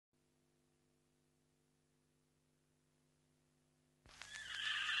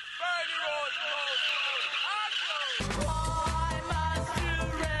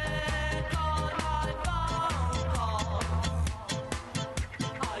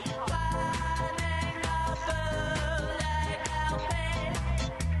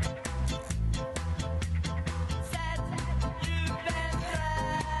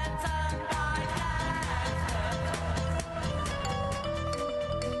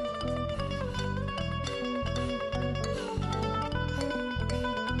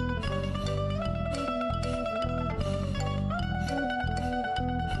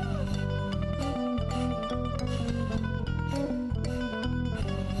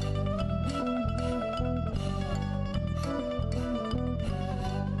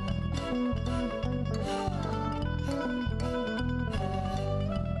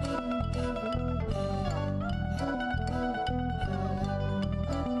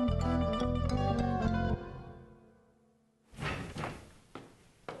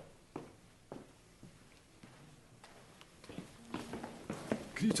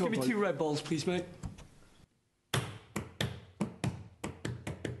Could you tell Give me 2 Red Balls, please, mate.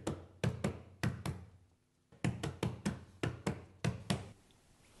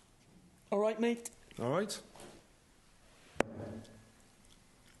 All right, mate? All right.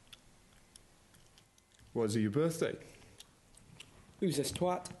 What, is it your birthday? Who's this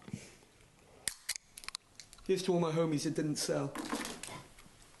twat? Here's to all my homies that didn't sell.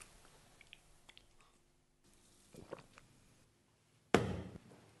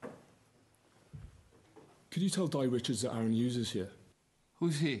 Could you tell Di Richards that Aaron Hughes is here?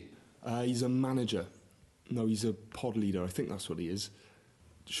 Who's he? He's a manager. No, he's a pod leader. I think that's what he is.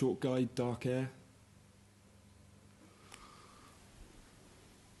 Short guy, dark hair.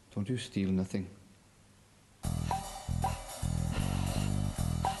 Don't you steal nothing.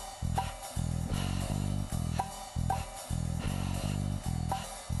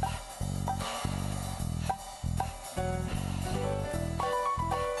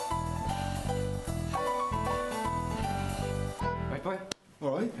 Right, boy?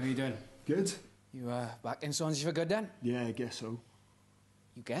 All right. How are you doing? Good. You, back in Swansea for good, then? Yeah, I guess so.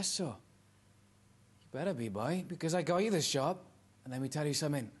 You guess so? You better be, boy, because I got you this job. And let me tell you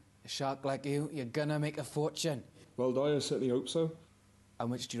something. A shark like you, you're gonna make a fortune. Well, Di, I certainly hope so. How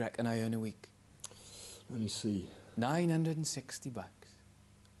much do you reckon I earn a week? Let me see. $960.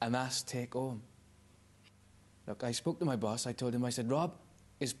 And that's take home. Look, I spoke to my boss. I told him, I said, Rob,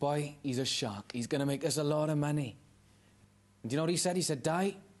 this boy, he's a shark. He's gonna make us a lot of money. And do you know what he said? He said,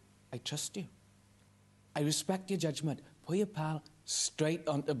 Di, I trust you. I respect your judgment. Put your pal straight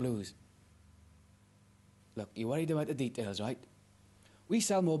onto blues. Look, you're worried about the details, right? We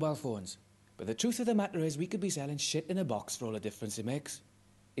sell mobile phones. But the truth of the matter is we could be selling shit in a box for all the difference it makes.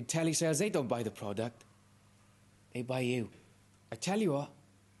 In telesales, they don't buy the product. They buy you. I tell you what,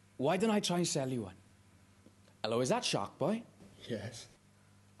 why don't I try and sell you one? Hello, is that Shark Boy? Yes.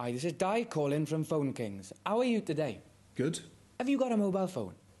 Hi, this is Di calling from Phone Kings. How are you today? Good. Have you got a mobile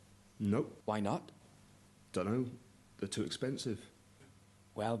phone? Nope. Why not? Dunno. They're too expensive.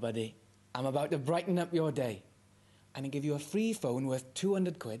 Well, buddy, I'm about to brighten up your day. I'm going to give you a free phone worth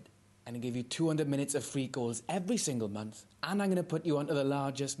 200 quid, and I'll give you 200 minutes of free calls every single month, and I'm going to put you onto the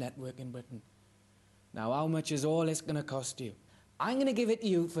largest network in Britain. Now, how much is all this going to cost you? I'm going to give it to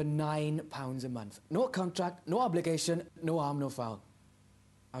you for £9 a month. No contract, no obligation, no harm, no foul.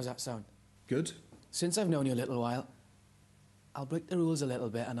 How's that sound? Good. Since I've known you a little while, I'll break the rules a little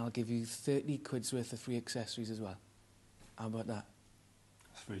bit, and I'll give you 30 quid's worth of free accessories as well. How about that?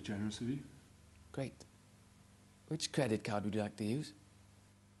 That's very generous of you. Great. Which credit card would you like to use?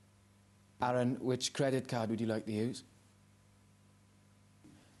 Aaron, which credit card would you like to use?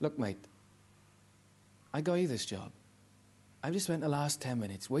 Look, mate, I got you this job. I've just spent the last 10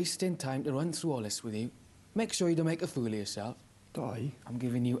 minutes wasting time to run through all this with you. Make sure you don't make a fool of yourself. Di? I'm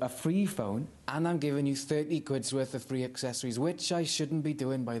giving you a free phone, and I'm giving you 30 quid's worth of free accessories, which I shouldn't be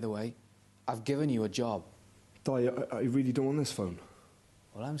doing, by the way. I've given you a job. Di, I really don't want this phone.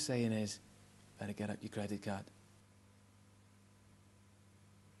 All I'm saying is, better get out your credit card.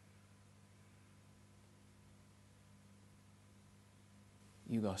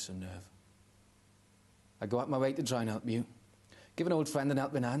 You got some nerve. I go out my way to try and help you. Give an old friend an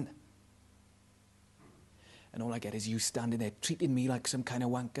helping hand. And all I get is you standing there treating me like some kind of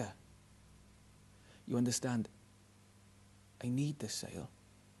wanker. You understand? I need this sale.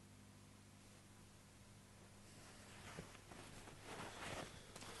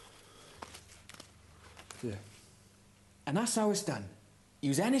 Yeah. And that's how it's done.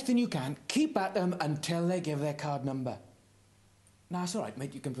 Use anything you can, keep at them until they give their card number. Nah, it's all right,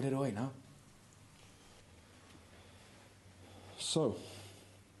 mate. You can put it away now. So,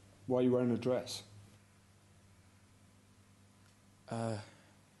 why are you wearing a dress?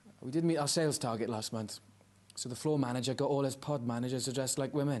 We did meet our sales target last month. So the floor manager got all his pod managers to dress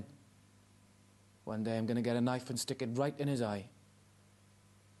like women. One day I'm going to get a knife and stick it right in his eye.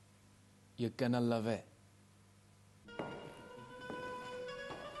 You're going to love it.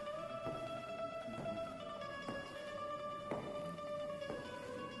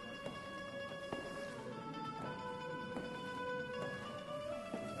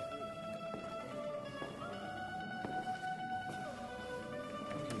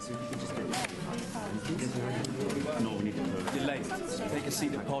 No, we need to move. You're late. Take a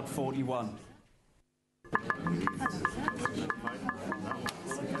seat at pod 41.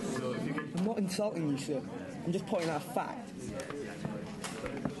 I'm not insulting you, sir. I'm just pointing out a fact.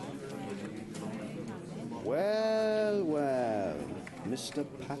 Well, well, Mr.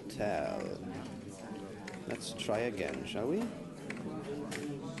 Patel. Let's try again, shall we?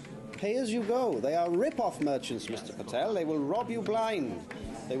 Pay as you go. They are rip-off merchants, Mr. Patel. They will rob you blind.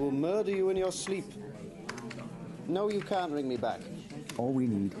 They will murder you in your sleep. No, you can't ring me back. All we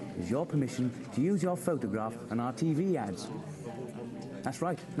need is your permission to use your photograph on our TV ads. That's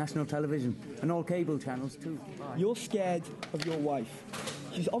right, national television and all cable channels too. You're scared of your wife.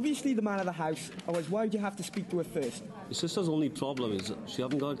 She's obviously the man of the house, otherwise why would you have to speak to her first? Your sister's only problem is she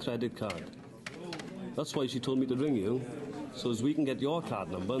haven't got a credit card. That's why she told me to ring you, so as we can get your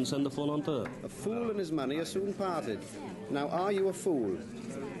card number and send the phone on to her. A fool and his money are soon parted. Now, are you a fool?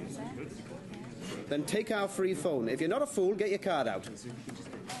 Then take our free phone. If you're not a fool, get your card out.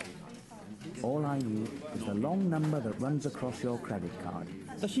 All I need is the long number that runs across your credit card.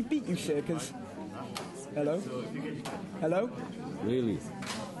 Does she beat you, sir? 'Cause... Hello? Hello? Really?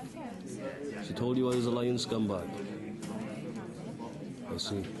 She told you I was a lying scumbag. I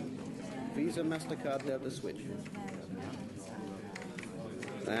see. Visa, MasterCard, Delta switch.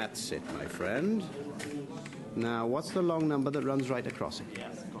 That's it, my friend. Now, what's the long number that runs right across it?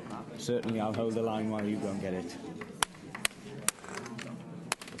 Certainly I'll hold the line while you go and get it.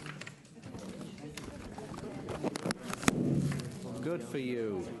 Good for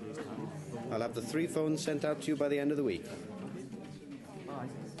you. I'll have the 3 phones sent out to you by the end of the week.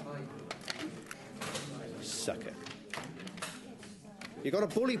 Sucker. You got a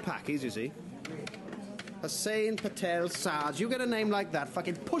bully packies, you see. Hussain, Patel, Sarge. You get a name like that,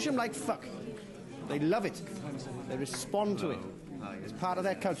 fucking push them like fuck. They love it. They respond to it. It's part of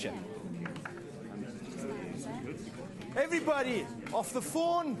their culture. Everybody, off the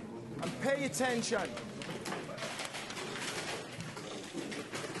phone and pay attention.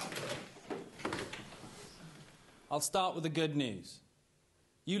 I'll start with the good news.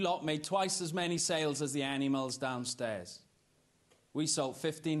 You lot made twice as many sales as the animals downstairs. We sold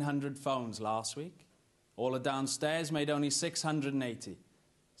 1,500 phones last week. All of downstairs made only 680.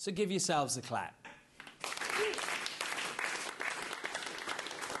 So give yourselves a clap.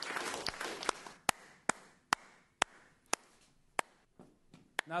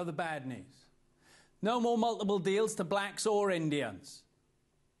 Now the bad news. No more multiple deals to blacks or Indians.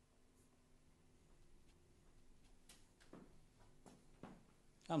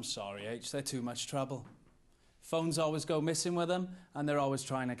 I'm sorry, H, they're too much trouble. Phones always go missing with them, and they're always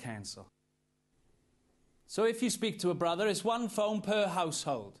trying to cancel. So if you speak to a brother, it's 1 phone per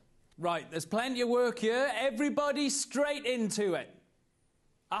household. Right, there's plenty of work here. Everybody straight into it.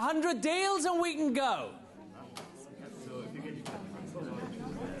 100 deals and we can go.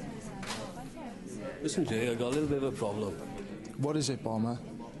 Listen, Jay, I got a little bit of a problem. What is it, Bomber?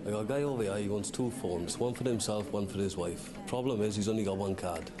 I got a guy over here, he wants 2 phones, one for himself, one for his wife. Problem is, he's only got 1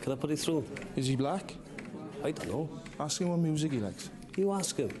 card. Can I put it through? Is he black? I don't know. Ask him what music he likes. You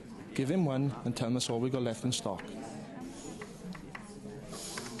ask him. Give him 1 and tell him that's all we got left in stock.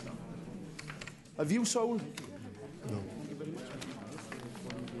 Have you sold? No.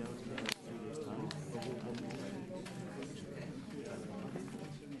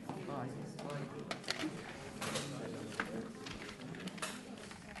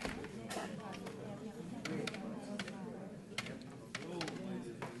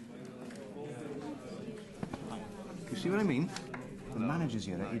 You see what I mean? The managers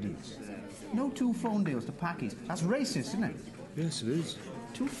here are idiots. No 2 phone deals to packies. That's racist, isn't it? Yes, it is.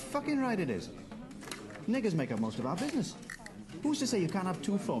 Too fucking right it is. Niggers make up most of our business. Who's to say you can't have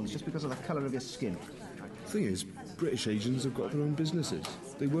 2 phones just because of the colour of your skin? The thing is, British Asians have got their own businesses.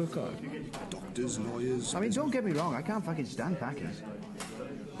 They work hard. Doctors, lawyers... I mean, don't get me wrong, I can't fucking stand packies.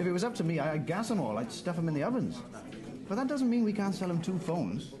 If it was up to me, I'd gas them all. I'd stuff them in the ovens. But that doesn't mean we can't sell them 2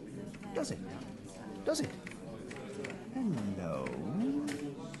 phones. Does it? Does it? Hello?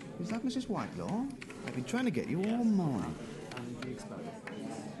 Is that Mrs. Whitelaw? I've been trying to get you all morning.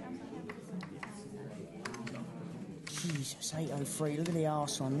 Jesus, 803, look at the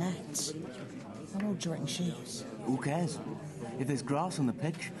arse on that. How old do you reckon she is? Who cares? If there's grass on the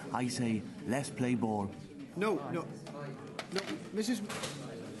pitch, I say, let's play ball. No, Mrs...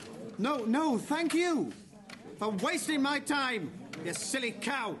 No, thank you for wasting my time, you silly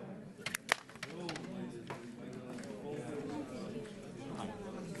cow.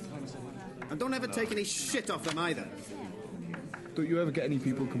 And don't ever take any shit off them either. Don't you ever get any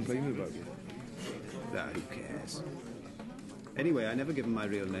people complaining about you? Nah, who cares? Anyway, I never give them my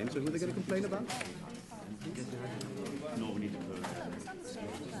real name, so who are they going to complain about? No, we need to put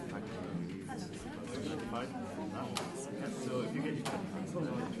So if you get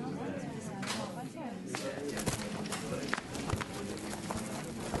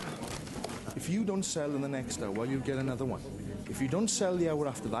If you don't sell in the next hour, you get another one. If you don't sell the hour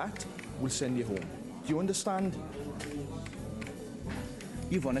after that, we'll send you home. Do you understand?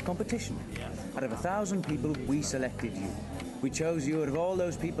 You've won a competition. Out of 1,000 people, we selected you. We chose you out of all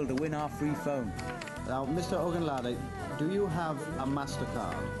those people to win our free phone. Now, Mr. Ogunlade, do you have a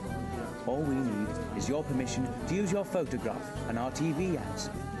MasterCard? All we need is your permission to use your photograph and our TV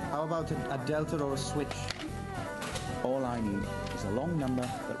ads. How about a Delta or a Switch? All I need is a long number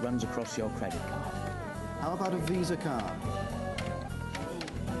that runs across your credit card. How about a Visa card?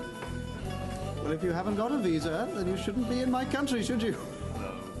 Well, if you haven't got a Visa, then you shouldn't be in my country, should you?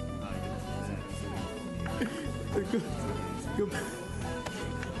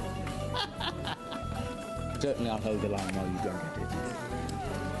 Certainly I'll hold the line while you don't get it.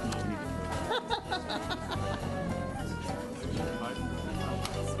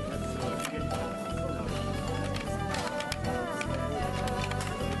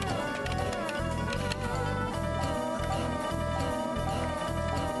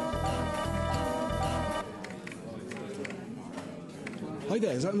 Hi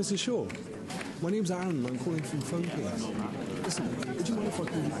there, is that Mrs. Shaw? My name's Aaron and I'm calling from Phone Case. Listen, would you mind if I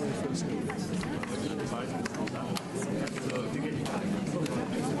call you by your first name?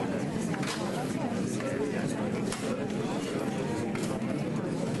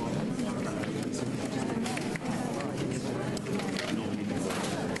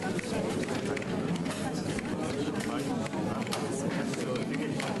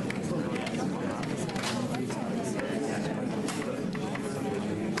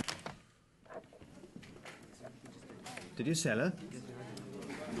 Did you sell her?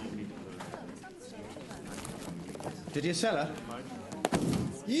 Did you sell her?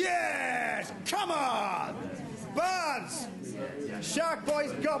 Yes! Come on! Barnes! Shark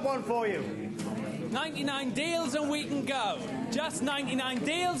Boy's got one for you. 99 deals and we can go. Just 99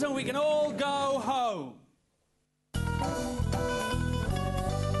 deals and we can all go home.